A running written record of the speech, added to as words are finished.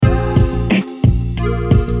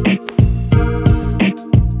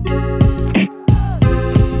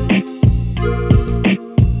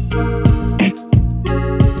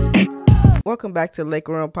welcome back to the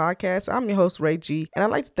Laker Realm Podcast. I'm your host, Ray G, and I'd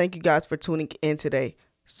like to thank you guys for tuning in today.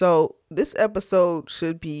 So this episode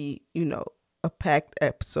should be, a packed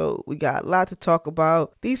episode. We got a lot to talk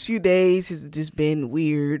about. These few days has just been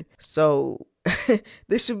weird. So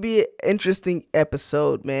this should be an interesting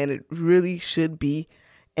episode, man. It really should be.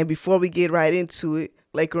 And before we get right into it,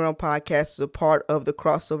 Laker Realm Podcast is a part of the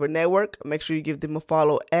Crossover Network. Make sure you give them a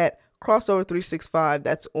follow at Crossover365.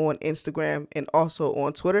 That's on Instagram and also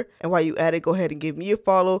on Twitter. And while you at it, go ahead and give me a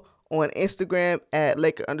follow on Instagram at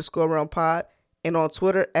Laker_Realm_Pod and on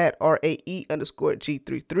Twitter at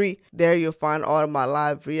RAE_G33. There you'll find all of my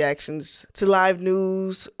live reactions to live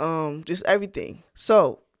news, just everything.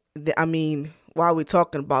 So, while we're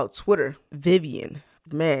talking about Twitter, Vivian,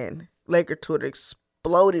 man, Laker Twitter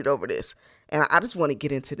exploded over this. And I just want to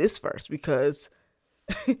get into this first because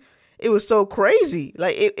it was so crazy.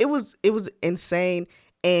 Like it was insane.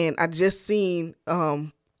 And I just seen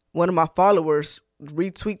one of my followers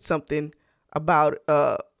retweet something about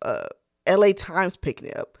LA Times picking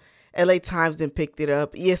it up. LA Times then picked it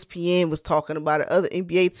up. ESPN was talking about it. Other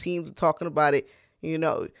NBA teams were talking about it.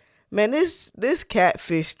 Man, this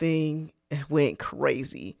catfish thing went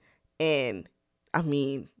crazy. And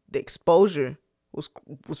the exposure was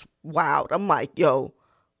wild. I'm like, yo,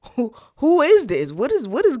 who is this? What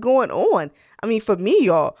is going on? For me,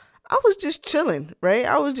 y'all, I was just chilling, right?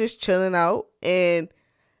 I was just chilling out, and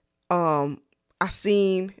so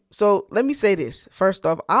let me say this. First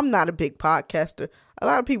off, I'm not a big podcaster. A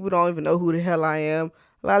lot of people don't even know who the hell I am.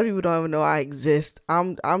 A lot of people don't even know I exist.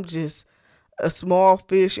 I'm just a small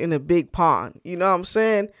fish in a big pond. You know what I'm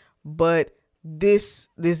saying? But this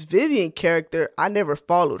Vivian character, I never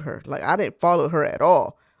followed her. Like, I didn't follow her at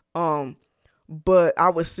all. But I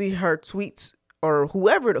would see her tweets, or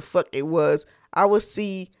whoever the fuck it was, I would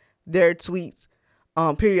see their tweets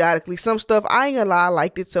periodically. Some stuff, I ain't gonna lie, I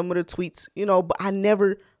liked it, some of the tweets, but I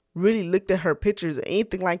never really looked at her pictures or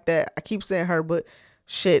anything like that. I keep saying her, but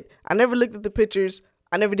shit, I never looked at the pictures.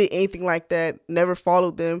 I never did anything like that. Never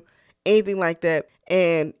followed them, anything like that.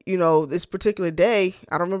 And, this particular day,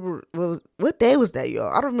 I don't remember what day was that,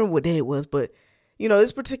 y'all? I don't remember what day it was, but,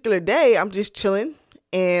 this particular day, I'm just chilling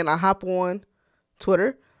and I hop on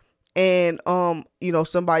Twitter and,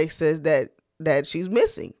 somebody says that she's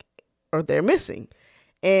missing or they're missing.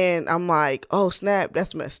 And I'm like, oh, snap,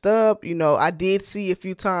 that's messed up. I did see a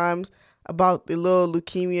few times about the little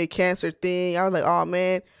leukemia cancer thing. I was like, oh,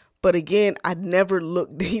 man. But again, I never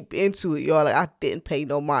looked deep into it, y'all. Like, I didn't pay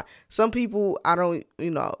no mind. Some people, I don't,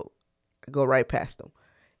 go right past them.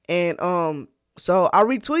 And so I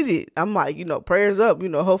retweeted. I'm like, prayers up.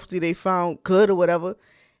 Hopefully they found good or whatever.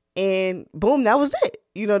 And boom, that was it.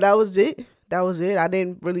 That was it. That was it. I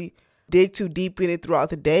didn't really dig too deep in it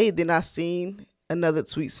throughout the day. Then I seen another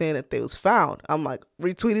tweet saying that they was found. I'm like,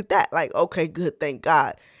 retweeted that. Like, okay, good. Thank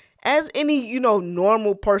God. As any,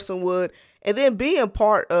 normal person would. And then being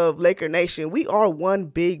part of Laker Nation, we are one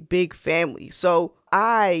big family. So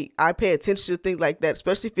I pay attention to things like that,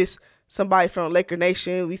 especially if it's somebody from Laker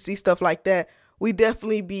Nation. We see stuff like that. We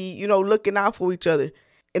definitely be, looking out for each other.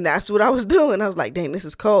 And that's what I was doing. I was like, dang, this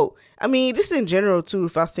is cold. Just in general, too,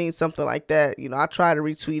 if I seen something like that, I try to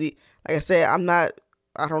retweet it. Like I said, I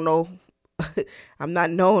don't know. I'm not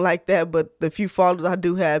known like that, but the few followers I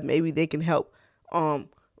do have, maybe they can help.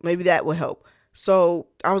 Maybe that will help. So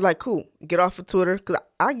I was like, cool, get off of Twitter, because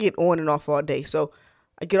I get on and off all day. So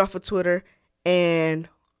I get off of Twitter and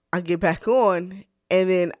I get back on, and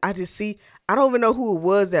then I just see, I don't even know who it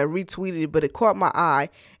was that retweeted it, but it caught my eye.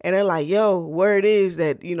 And they're like, yo, word is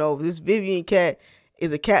that, this Vivian cat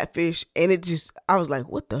is a catfish. And I was like,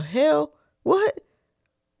 what the hell? What?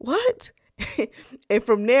 And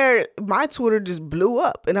from there, my Twitter just blew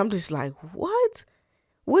up. And I'm just like, what?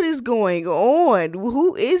 What is going on?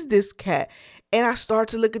 Who is this cat? And I start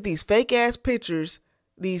to look at these fake ass pictures,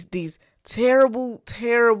 these terrible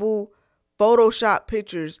Photoshop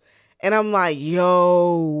pictures. And I'm like,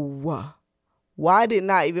 yo, why didn't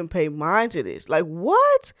I even pay mind to this? Like,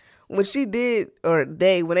 what? When they did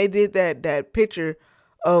that picture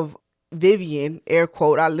of Vivian, air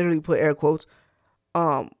quote, I literally put air quotes,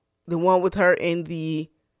 the one with her in the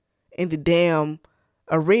damn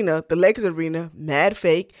arena, the Lakers arena, mad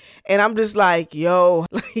fake. And I'm just like, yo,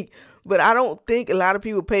 but I don't think a lot of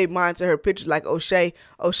people paid mind to her pictures like O'Shea.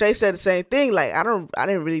 O'Shea said the same thing. Like, I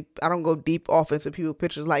don't go deep off into people's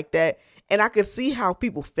pictures like that. And I could see how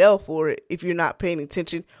people fell for it if you're not paying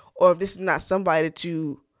attention, or if this is not somebody that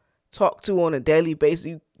you talk to on a daily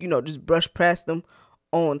basis, just brush past them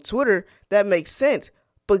on Twitter. That makes sense.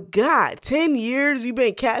 But God, 10 years you've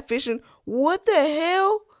been catfishing. What the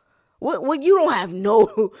hell? What you don't have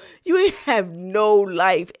no you ain't have no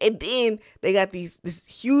life. And then they got this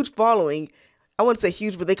huge following. I wouldn't say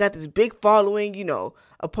huge, but they got this big following,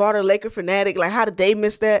 a part of Laker fanatic. Like, how did they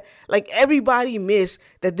miss that? Like, everybody missed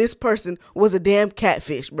that this person was a damn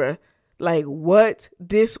catfish, bruh. Like, what?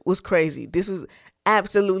 This was crazy. This was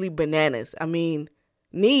absolutely bananas. I mean,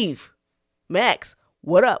 Neve, Max,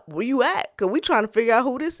 what up? Where you at? Because we trying to figure out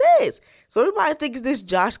who this is. So everybody thinks it's this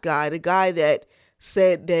Josh guy, the guy that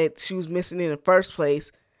said that she was missing in the first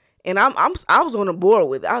place. And I was on the board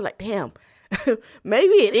with it. I was like, damn,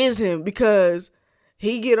 maybe it is him, because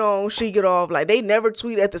he get on, she get off. Like, they never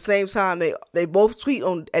tweet at the same time. They both tweet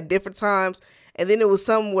on at different times. And then it was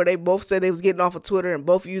something where they both said they was getting off of Twitter and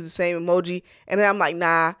both used the same emoji. And then I'm like,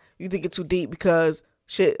 nah, you think it's too deep, because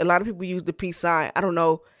shit, a lot of people use the peace sign. I don't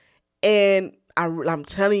know. And I'm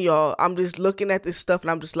telling y'all, I'm just looking at this stuff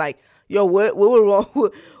and I'm just like, yo, what was wrong?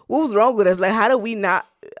 What was wrong with us? Like, how do we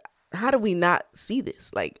not see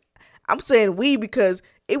this? Like, I'm saying we, because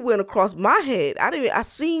it went across my head. I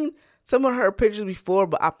seen some of her pictures before,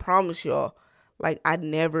 but I promise y'all, like, I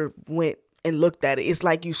never went and looked at it. It's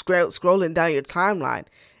like you scrolling down your timeline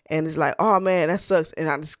and it's like, oh man, that sucks. And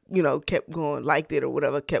I just, kept going, liked it or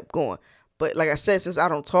whatever, kept going. But like I said, since I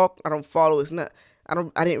don't talk, I don't follow,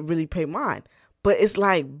 I didn't really pay mind. But it's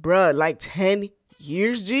like, bruh, like 10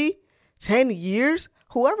 years, G? 10 years?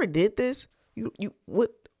 Whoever did this,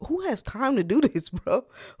 who has time to do this, bro?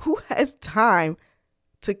 Who has time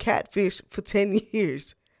to catfish for 10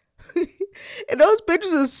 years? And those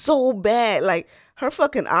pictures are so bad. Like, her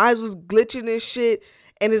fucking eyes was glitching and shit.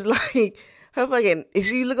 And it's like,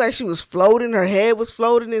 she looked like she was floating. Her head was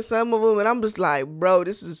floating in some of them. And I'm just like, bro,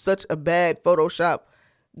 this is such a bad Photoshop.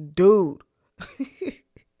 Dude.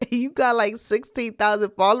 You got like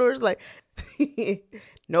 16,000 followers. Like,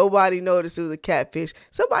 nobody noticed it was a catfish.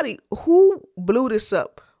 Somebody, who blew this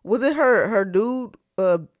up? Was it her dude,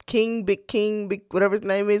 Big King, whatever his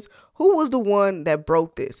name is? Who was the one that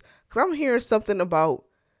broke this? Because I'm hearing something about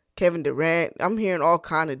Kevin Durant. I'm hearing all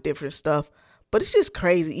kind of different stuff. But it's just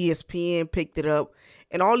crazy. ESPN picked it up.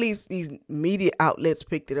 And all these media outlets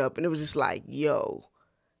picked it up. And it was just like, yo,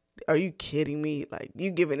 are you kidding me? Like, you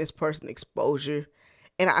giving this person exposure?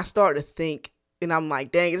 And I started to think, and I'm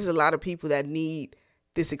like, dang, there's a lot of people that need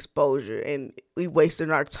this exposure. And we wasting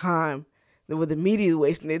our time. With the media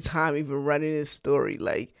wasting their time even running this story.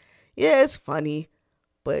 Like, yeah, it's funny,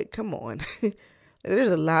 but come on.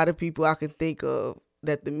 There's a lot of people I can think of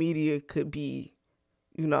that the media could be,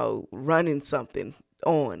 running something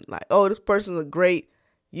on. Like, oh, this person's a great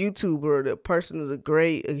YouTuber. The person is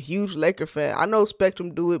a huge Laker fan. I know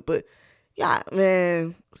Spectrum do it, but yeah,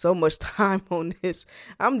 man, so much time on this.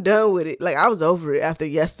 I'm done with it. Like, I was over it after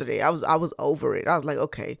yesterday. I was over it. I was like,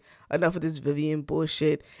 okay, enough of this Vivian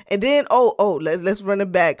bullshit. And then, let's run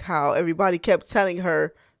it back. How everybody kept telling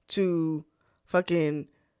her to fucking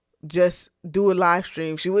just do a live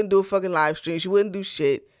stream. She wouldn't do a fucking live stream. She wouldn't do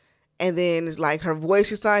shit. And then it's like her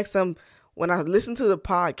voice is like when I listened to the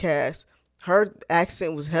podcast, her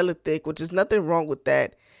accent was hella thick, which is nothing wrong with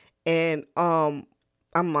that. And,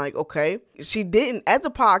 I'm like, okay. She didn't, as a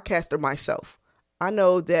podcaster myself, I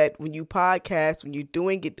know that when you podcast, when you're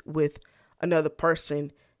doing it with another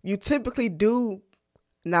person, you typically do,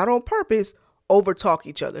 not on purpose, over talk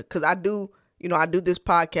each other. Because I do this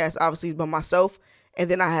podcast obviously by myself.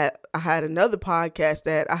 And then I had another podcast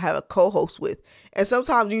that I have a co-host with. And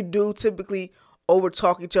sometimes you do typically over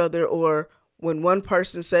talk each other, or when one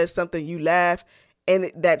person says something, you laugh.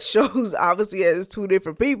 And that shows obviously as two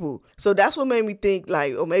different people. So that's what made me think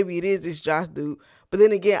like, oh, maybe it is this Josh dude. But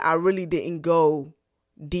then again, I really didn't go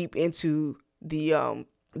deep into the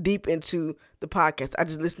podcast. I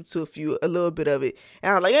just listened to a little bit of it.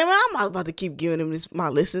 And I was like, hey man, I'm not about to keep giving him my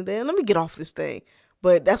listen there. Let me get off this thing.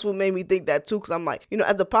 But that's what made me think that too. Cause I'm like,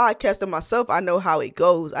 as a podcaster myself, I know how it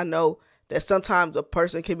goes. I know that sometimes a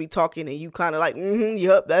person can be talking and you kind of like,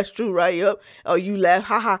 yup, that's true, right? Yup. Or you laugh,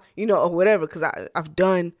 haha, or whatever. Because I've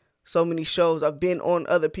done so many shows. I've been on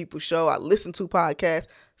other people's show. I listen to podcasts.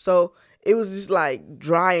 So it was just like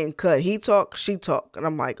dry and cut. He talk, she talk. And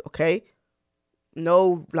I'm like, okay.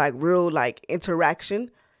 No like real like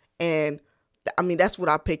interaction. And I mean, that's what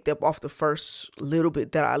I picked up off the first little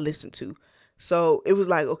bit that I listened to. So it was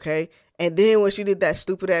like, okay. And then when she did that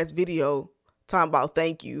stupid ass video talking about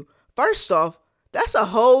thank you, first off, that's a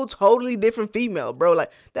whole totally different female, bro.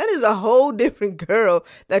 Like, that is a whole different girl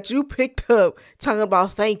that you picked up talking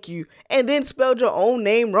about thank you and then spelled your own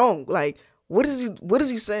name wrong. Like, what is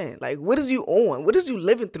you saying? Like, what is you on? What is you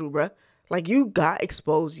living through, bro? Like, you got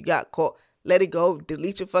exposed. You got caught. Let it go.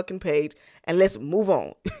 Delete your fucking page and let's move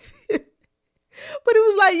on. But it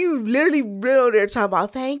was like you literally real there talking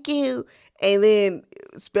about thank you, and then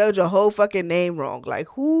spelled your whole fucking name wrong. Like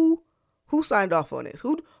who signed off on this?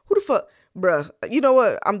 Who the fuck, bruh? You know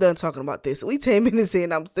what? I'm done talking about this. We 10 minutes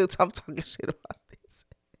in, I'm talking shit about this.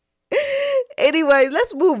 Anyways,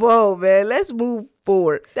 let's move on, man. Let's move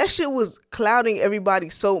forward. That shit was clouding everybody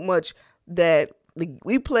so much that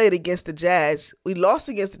we played against the Jazz. We lost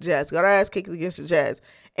against the Jazz. Got our ass kicked against the Jazz.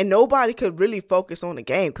 And nobody could really focus on the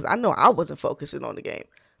game because I know I wasn't focusing on the game.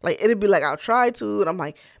 Like, it'd be like I'll try to, and I'm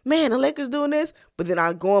like, man, the Lakers doing this. But then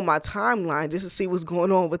I go on my timeline just to see what's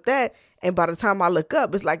going on with that. And by the time I look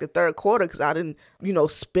up, it's like the third quarter because I didn't,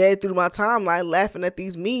 sped through my timeline laughing at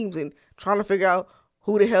these memes and trying to figure out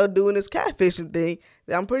who the hell doing this catfishing thing.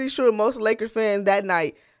 I'm pretty sure most Lakers fans that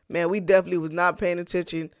night, man, we definitely was not paying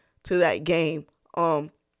attention to that game.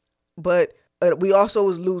 But we also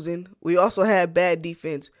was losing. We also had bad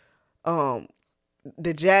defense.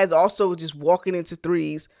 The Jazz also was just walking into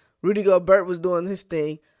threes. Rudy Gobert was doing his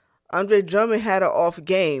thing. Andre Drummond had an off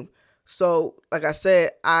game. So, like I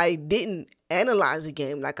said, I didn't analyze the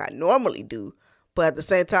game like I normally do. But at the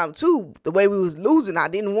same time, too, the way we was losing, I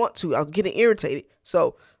didn't want to. I was getting irritated.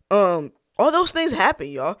 So, all those things happen,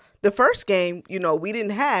 y'all. The first game, we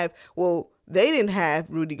didn't have, they didn't have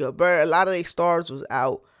Rudy Gobert. A lot of their stars was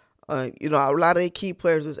out. A lot of their key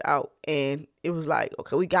players was out. And it was like,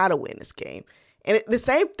 okay, we got to win this game. And the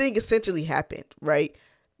same thing essentially happened, right?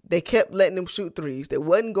 They kept letting them shoot threes. They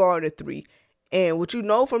wasn't guarding a three. And what you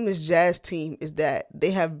know from this Jazz team is that they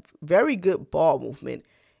have very good ball movement.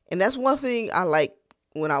 And that's one thing I like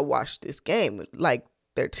when I watch this game, like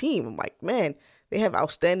their team. I'm like, man, they have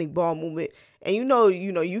outstanding ball movement. And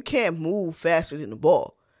you can't move faster than the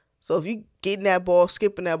ball. So if you getting that ball,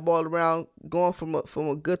 skipping that ball around, going from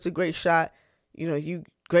a good to great shot, you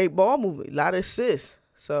great ball movement, a lot of assists.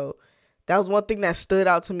 So that was one thing that stood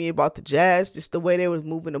out to me about the Jazz, just the way they was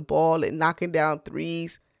moving the ball and knocking down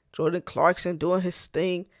threes. Jordan Clarkson doing his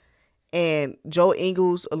thing. And Joe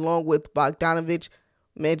Ingles along with Bogdanovich.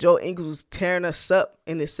 Man, Joe Ingles was tearing us up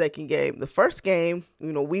in the second game. The first game,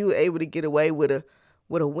 we were able to get away with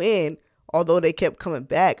a win, although they kept coming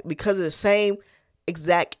back because of the same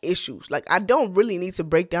exact issues. Like, I don't really need to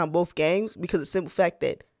break down both games because of the simple fact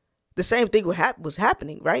that the same thing was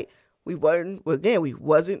happening, right? We wasn't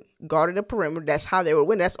guarding the perimeter. That's how they were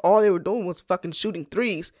winning. That's all they were doing was fucking shooting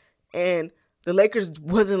threes. And the Lakers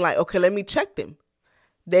wasn't like, okay, let me check them.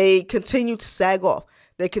 They continue to sag off.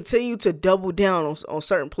 They continue to double down on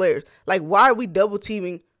certain players. Like, why are we double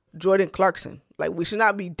teaming Jordan Clarkson? Like, we should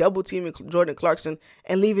not be double teaming Jordan Clarkson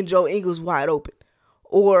and leaving Joe Ingles wide open.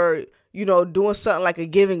 Or, doing something like a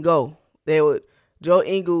give and go. Joe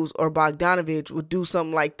Ingles or Bogdanovich would do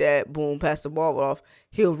something like that. Boom, pass the ball off.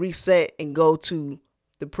 He'll reset and go to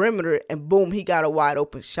the perimeter and boom, he got a wide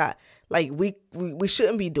open shot. Like, we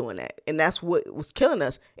shouldn't be doing that. And that's what was killing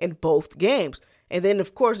us in both games. And then,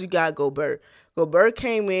 of course, you got Gobert. Gobert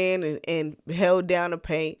came in and held down the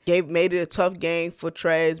paint, made it a tough game for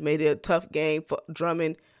Trez, made it a tough game for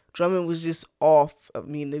Drummond. Drummond was just off. I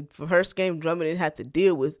mean, the first game, Drummond didn't have to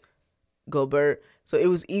deal with Gobert, so it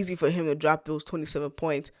was easy for him to drop those 27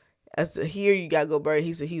 points. Here you got Gobert.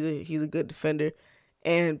 He's a good defender,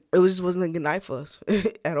 and it wasn't a good night for us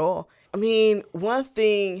at all. I mean, one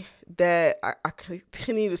thing that I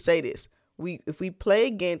continue to say this: if we play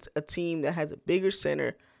against a team that has a bigger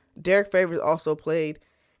center, Derek Favors also played,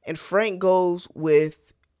 and Frank goes with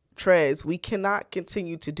Trez, we cannot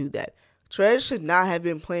continue to do that. Trez should not have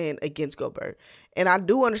been playing against Gobert. And I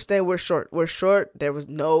do understand we're short. There was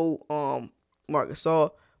no Marc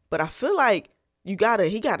Gasol. But I feel like he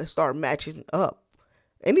gotta start matching up.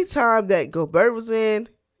 Anytime that Gobert was in,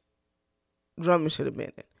 Drummond should have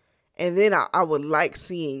been in. And then I would like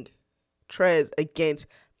seeing Trez against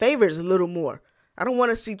Favors a little more. I don't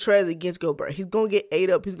want to see Trez against Gobert. He's going to get ate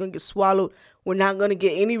up. He's going to get swallowed. We're not going to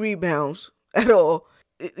get any rebounds at all.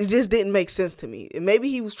 It just didn't make sense to me. And maybe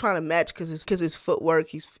he was trying to match because his footwork,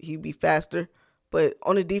 he'd be faster. But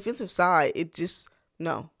on the defensive side,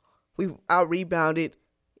 we out-rebounded.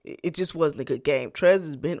 It just wasn't a good game. Trez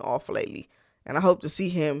has been off lately. And I hope to see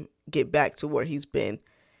him get back to where he's been.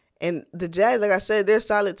 And the Jazz, like I said, they're a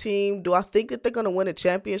solid team. Do I think that they're going to win a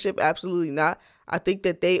championship? Absolutely not. I think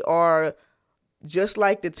that they are just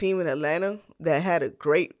like the team in Atlanta that had a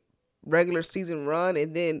great regular season run,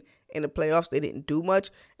 and then in the playoffs they didn't do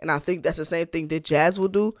much. And I think that's the same thing the Jazz will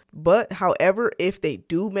do. But however, if they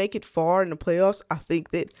do make it far in the playoffs, I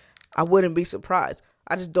think that I wouldn't be surprised.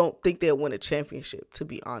 I just don't think they'll win a championship, to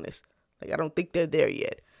be honest. Like, I don't think they're there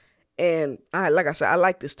yet. And like I said, I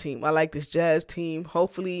like this team. I like this Jazz team.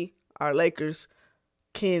 Hopefully our Lakers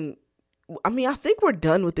can I mean, I think we're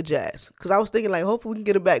done with the Jazz because I was thinking like, hopefully we can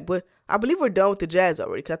get it back, but I believe we're done with the Jazz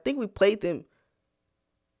already because I think we played them.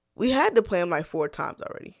 We had to play them like 4 times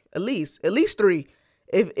already, at least 3.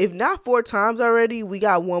 If not 4 times already, we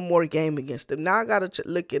got one more game against them. Now I gotta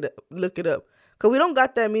look it up because we don't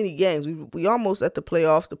got that many games. We almost at the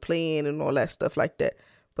playoffs, the play-in, and all that stuff like that.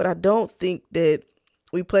 But I don't think that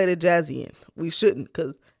we play the Jazz again. We shouldn't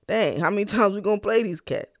because dang, how many times we gonna play these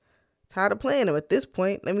cats? Tired of playing them at this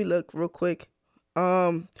point. Let me look real quick.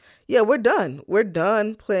 Yeah, we're done. We're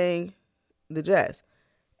done playing the Jazz.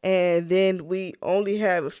 And then we only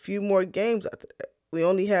have a few more games after that. We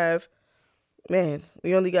only got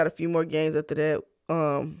a few more games after that.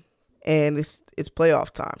 And it's playoff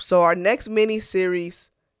time. So our next mini series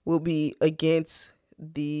will be against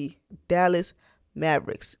the Dallas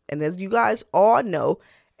Mavericks. And as you guys all know,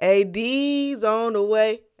 AD's on the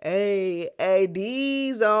way. Hey,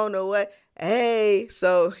 AD's on the way. Hey,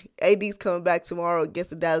 so AD's coming back tomorrow against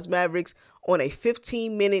the Dallas Mavericks on a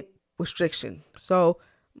 15-minute restriction. So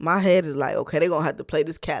my head is like, okay, they're going to have to play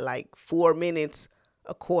this cat like 4 minutes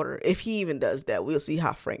a quarter. If he even does that, we'll see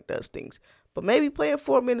how Frank does things. But maybe playing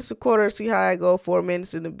 4 minutes a quarter, see how I go, 4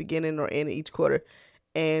 minutes in the beginning or in each quarter,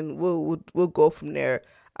 and we'll go from there.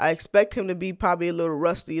 I expect him to be probably a little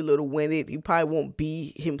rusty, a little winded. He probably won't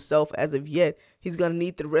be himself as of yet. He's going to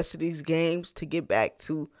need the rest of these games to get back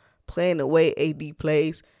to playing the way AD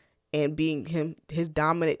plays and being his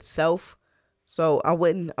dominant self. So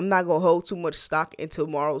I'm not going to hold too much stock into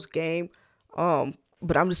tomorrow's game.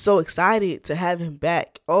 But I'm just so excited to have him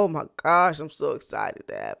back. Oh my gosh, I'm so excited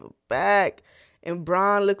to have him back. And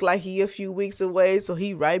Bron looked like he a few weeks away, so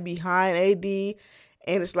he right behind AD.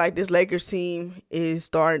 And it's like this Lakers team is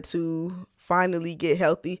starting to finally get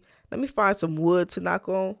healthy. Let me find some wood to knock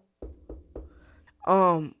on.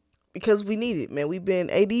 Because we need it, man.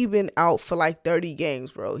 AD been out for like 30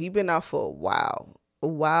 games, bro. He been out for a while.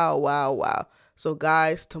 Wow. So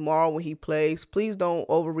guys, tomorrow when he plays, please don't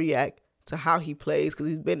overreact to how he plays because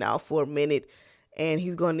he's been out for a minute and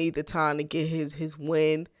he's going to need the time to get his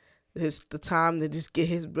win, the time to just get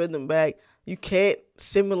his rhythm back. You can't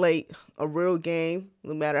simulate a real game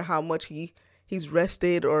no matter how much he's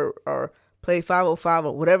rested or played 505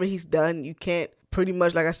 or whatever he's done. You can't pretty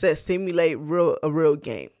much, like I said, simulate a real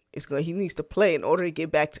game. He needs to play in order to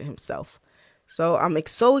get back to himself. So I'm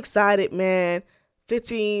so excited, man.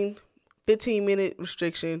 15-minute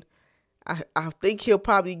restriction. I think he'll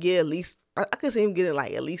probably get at least, I could see him getting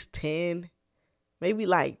like at least 10, maybe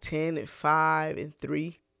like 10 and 5 and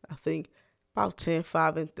 3. I think about 10,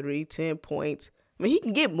 5 and 3, 10 points. I mean, he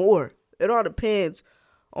can get more. It all depends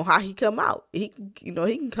on how he come out. He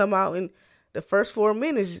can come out in the first 4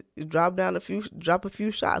 minutes, drop a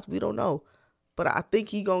few shots. We don't know. But I think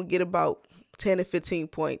he going to get about 10 to 15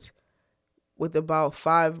 points with about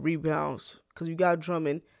 5 rebounds because you got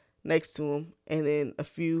Drummond next to him, and then a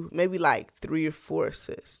few, maybe like 3 or 4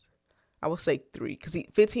 assists. I would say 3 because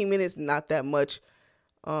 15 minutes not that much,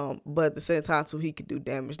 but at the same time, so he could do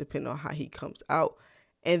damage depending on how he comes out.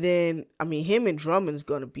 And then, I mean, him and Drummond is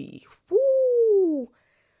going to be, woo!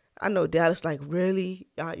 I know Dallas like, really?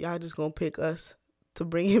 Y'all just going to pick us to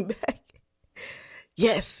bring him back?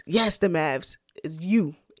 Yes, the Mavs. It's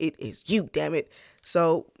you. It is you, damn it.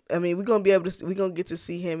 So, I mean, we're going to get to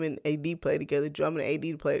see him and AD play together, Drummond and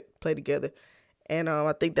AD play together. And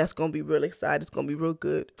I think that's going to be really exciting. It's going to be real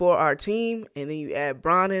good for our team. And then you add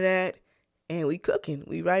Bron to that, and we cooking.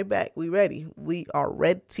 We right back. We ready. We are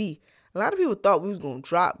ready. A lot of people thought we was going to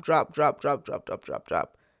drop out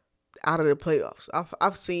of the playoffs.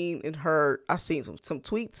 I've seen and heard, some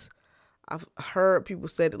tweets. I've heard people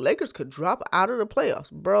say the Lakers could drop out of the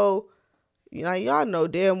playoffs. Bro, y'all know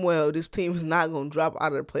damn well this team is not going to drop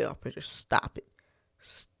out of the playoff picture. Stop it.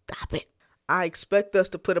 I expect us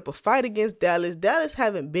to put up a fight against Dallas. Dallas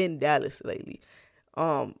haven't been Dallas lately.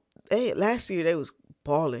 Last year they was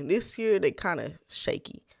balling. This year they kind of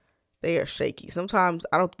shaky. They are shaky. Sometimes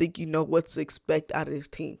I don't think you know what to expect out of this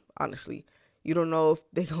team, honestly. You don't know if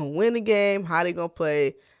they're going to win a game, how they're going to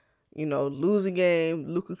play. Lose a game.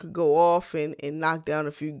 Luka could go off and knock down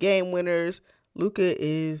a few game winners. Luka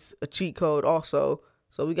is a cheat code also.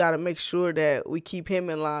 So we got to make sure that we keep him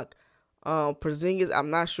in lock. Porzingis, I'm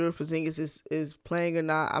not sure if Porzingis is playing or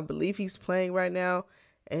not. I believe he's playing right now.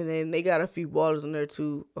 And then they got a few ballers in there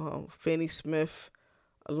too. Finney Smith,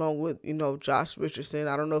 along with, Josh Richardson.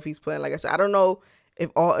 I don't know if he's playing. Like I said, I don't know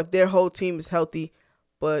if their whole team is healthy,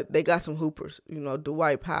 but they got some hoopers,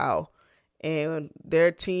 Dwight Powell. And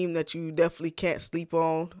their team that you definitely can't sleep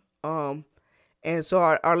on. And so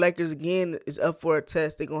our Lakers, again, is up for a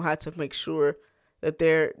test. They're going to have to make sure that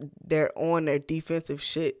they're on their defensive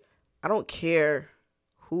shit. I don't care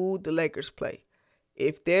who the Lakers play.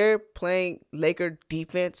 If they're playing Laker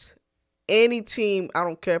defense, any team, I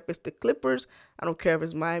don't care if it's the Clippers, I don't care if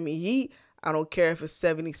it's Miami Heat, I don't care if it's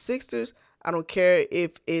 76ers, I don't care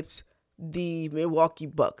if it's the Milwaukee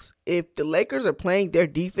Bucks. If the Lakers are playing their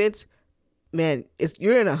defense, man,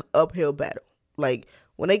 you're in an uphill battle. Like,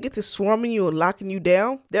 when they get to swarming you and locking you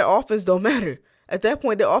down, their offense don't matter. At that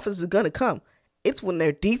point, their offense is going to come. It's when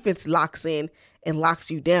their defense locks in and locks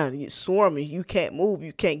you down and you're swarming. You can't move.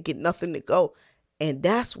 You can't get nothing to go. And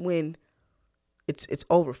that's when it's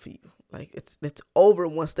over for you. Like, it's over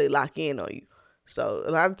once they lock in on you. So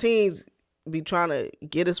a lot of teams be trying to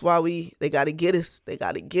get us while they got to get us. They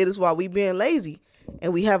got to get us while we being lazy.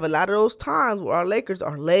 And we have a lot of those times where our Lakers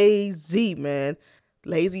are lazy, man.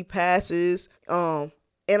 Lazy passes. And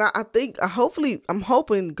I'm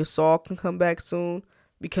hoping Gasol can come back soon,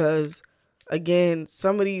 because again,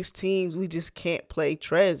 some of these teams we just can't play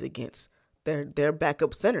Trez against their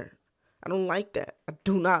backup center. I don't like that. I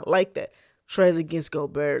do not like that. Trez against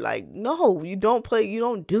Gobert. Like, no, you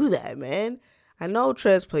don't do that, man. I know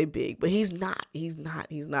Trez play big, but he's not.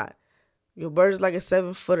 Gobert is like a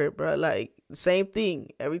 7-footer, bro. Like, same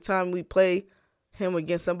thing. Every time we play him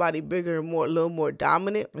against somebody bigger and a little more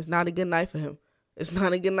dominant, it's not a good night for him. It's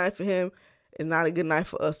not a good night for him. It's not a good night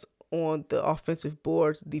for us on the offensive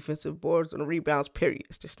boards, defensive boards, and the rebounds, period.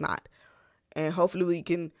 It's just not. And hopefully we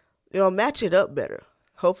can, match it up better.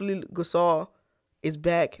 Hopefully Gasol is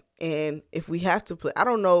back. And if we have to play, I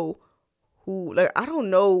don't know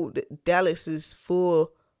Dallas's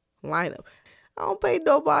full lineup. I don't pay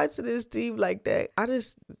nobody to this team like that.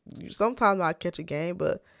 Sometimes I catch a game,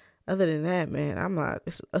 but other than that, man, I'm not.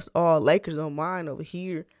 It's all Lakers on mine over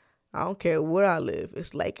here. I don't care where I live.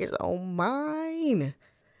 It's Lakers on mine.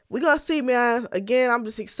 We're going to see, man. Again, I'm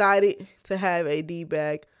just excited to have AD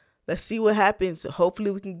back. Let's see what happens.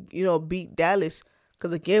 Hopefully we can, beat Dallas.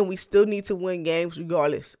 Because, again, we still need to win games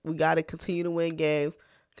regardless. We got to continue to win games,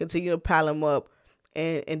 continue to pile them up,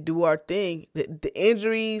 and do our thing. The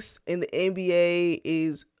injuries in the NBA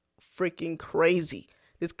is freaking crazy.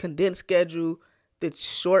 This condensed schedule, this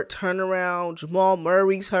short turnaround. Jamal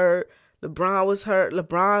Murray's hurt. LeBron's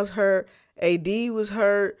hurt. AD was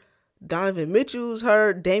hurt. Donovan Mitchell was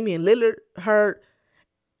hurt. Damian Lillard hurt.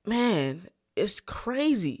 Man, it's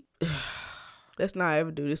crazy. Let's not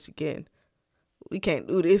ever do this again. We can't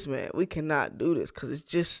do this, man. We cannot do this because it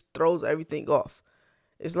just throws everything off.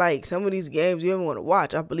 It's like some of these games you don't want to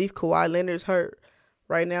watch. I believe Kawhi Leonard's hurt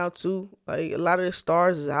right now too. Like, a lot of the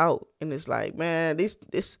stars is out, and it's like, man, this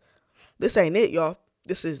ain't it, y'all.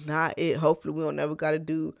 This is not it. Hopefully we don't never got to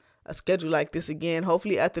do a schedule like this again.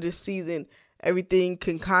 Hopefully after this season, everything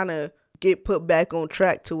can kind of get put back on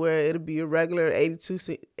track to where it'll be a regular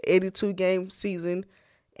 82 game season,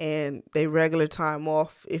 and they regular time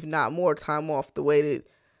off, if not more time off, the way that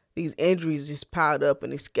these injuries just piled up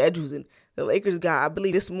and the schedules. And the Lakers got, I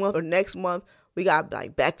believe this month or next month, we got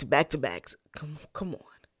like back-to-backs. Come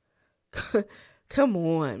on. Come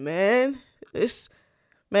on, man.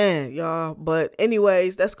 Man, y'all. But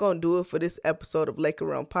anyways, that's going to do it for this episode of Laker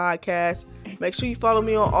Realm Podcast. Make sure you follow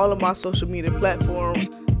me on all of my social media platforms.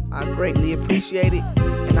 I greatly appreciate it.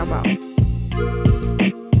 And I'm out.